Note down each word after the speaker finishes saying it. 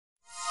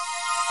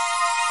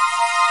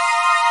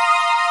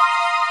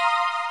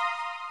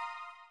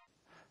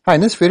Hi,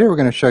 in this video we're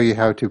going to show you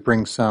how to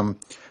bring some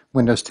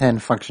Windows 10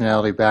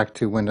 functionality back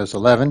to Windows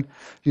 11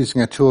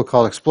 using a tool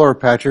called Explorer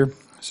Patcher.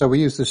 So we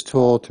use this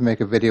tool to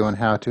make a video on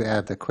how to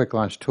add the quick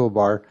launch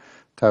toolbar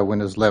to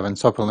Windows 11.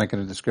 So I'll put a link in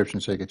the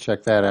description so you can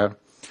check that out.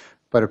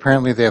 But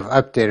apparently they have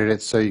updated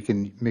it so you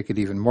can make it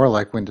even more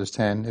like Windows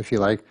 10 if you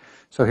like.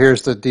 So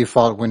here's the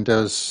default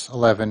Windows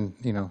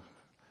 11,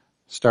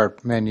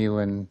 start menu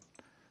and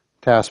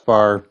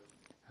taskbar,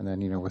 and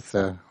then with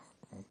the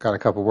got a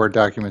couple Word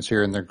documents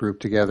here and they're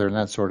grouped together and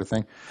that sort of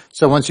thing.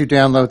 So once you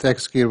download the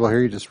executable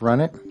here, you just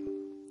run it.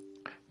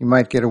 You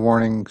might get a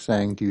warning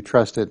saying, do you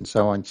trust it, and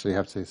so on. So you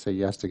have to say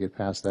yes to get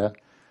past that.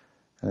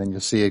 And then you'll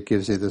see it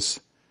gives you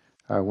this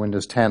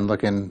Windows 10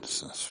 looking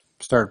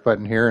start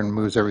button here and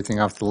moves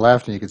everything off to the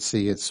left. And you can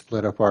see it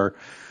split up our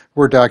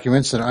Word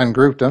documents and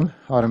ungrouped them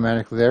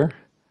automatically there.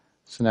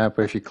 So now,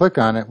 but if you click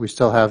on it, we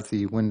still have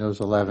the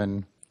Windows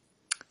 11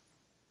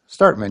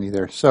 start menu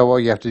there. So what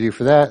you have to do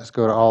for that is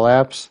go to All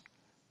Apps,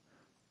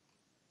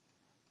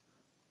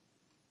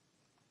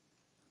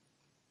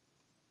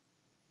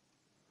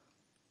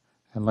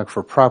 and look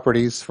for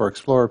Properties for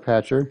Explorer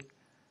Patcher.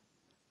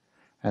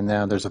 And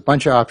now there's a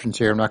bunch of options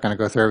here. I'm not going to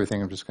go through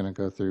everything. I'm just going to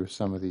go through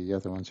some of the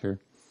other ones here.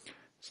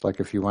 It's like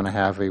if you want to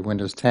have a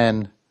Windows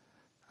 10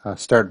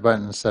 start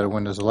button instead of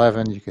Windows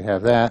 11, you could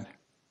have that.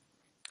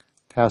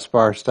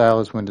 Taskbar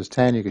style is Windows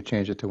 10. You could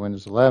change it to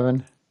Windows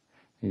 11.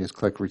 You just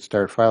click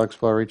Restart File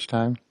Explorer each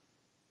time.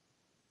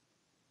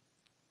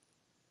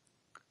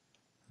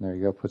 And there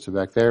you go, puts it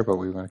back there, but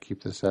we want to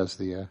keep this as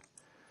the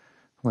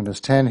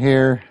Windows 10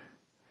 here.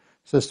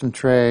 System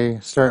tray,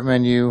 start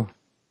menu,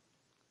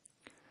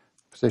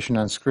 position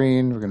on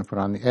screen, we're going to put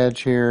on the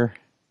edge here.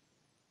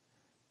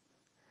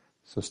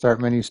 So start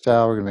menu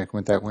style, we're going to make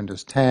with that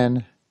Windows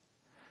 10.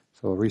 So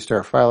we'll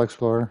restart File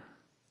Explorer.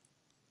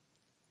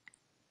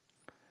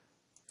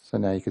 So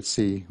now you can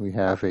see we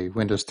have a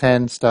Windows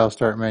 10 style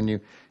start menu,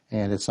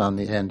 and it's on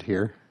the end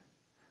here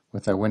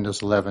with that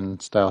Windows 11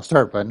 style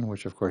start button,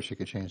 which of course you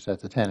could change that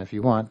to 10 if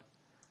you want.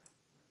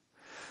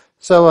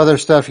 So other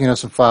stuff,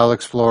 some File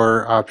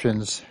Explorer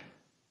options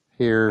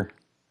here,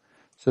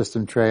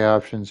 system tray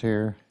options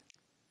here.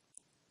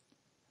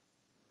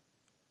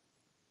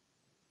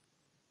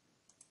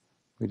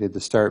 We did the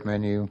start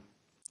menu,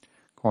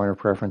 corner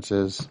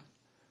preferences,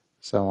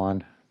 so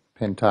on,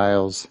 pin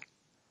tiles,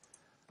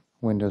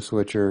 window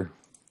switcher,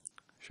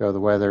 show the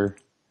weather,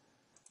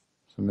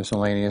 some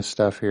miscellaneous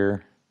stuff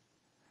here.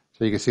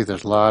 So you can see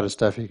there's a lot of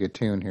stuff you could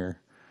tune here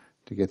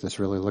to get this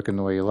really looking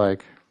the way you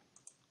like.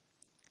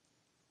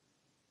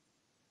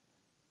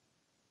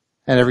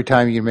 And every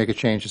time you make a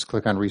change, just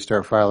click on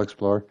Restart File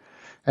Explorer.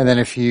 And then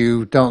if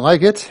you don't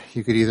like it,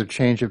 you could either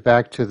change it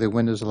back to the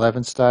Windows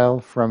 11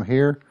 style from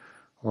here,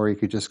 or you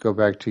could just go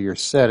back to your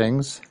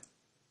settings,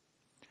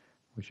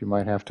 which you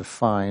might have to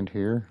find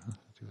here. I'll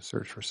do a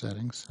search for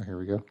settings. Oh, here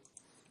we go.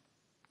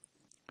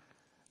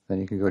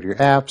 Then you can go to your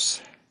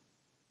apps,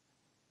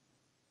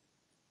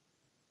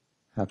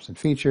 apps and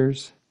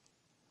features,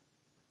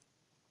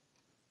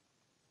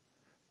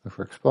 look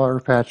for Explorer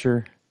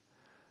Patcher,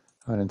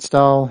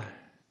 uninstall.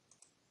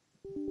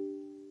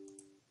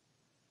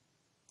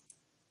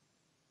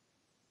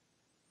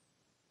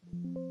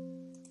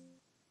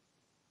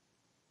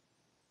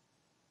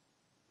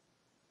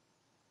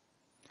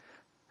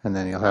 And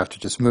then you'll have to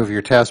just move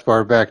your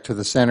taskbar back to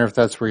the center if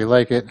that's where you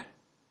like it.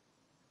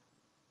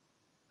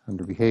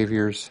 Under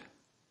Behaviors.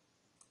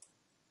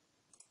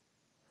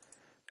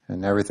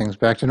 And everything's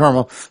back to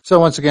normal. So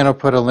once again, I'll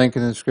put a link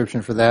in the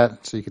description for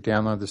that so you can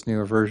download this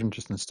newer version.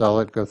 Just install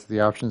it, go through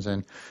the options,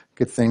 and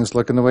get things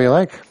looking the way you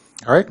like.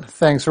 All right,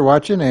 thanks for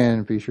watching,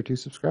 and be sure to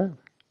subscribe.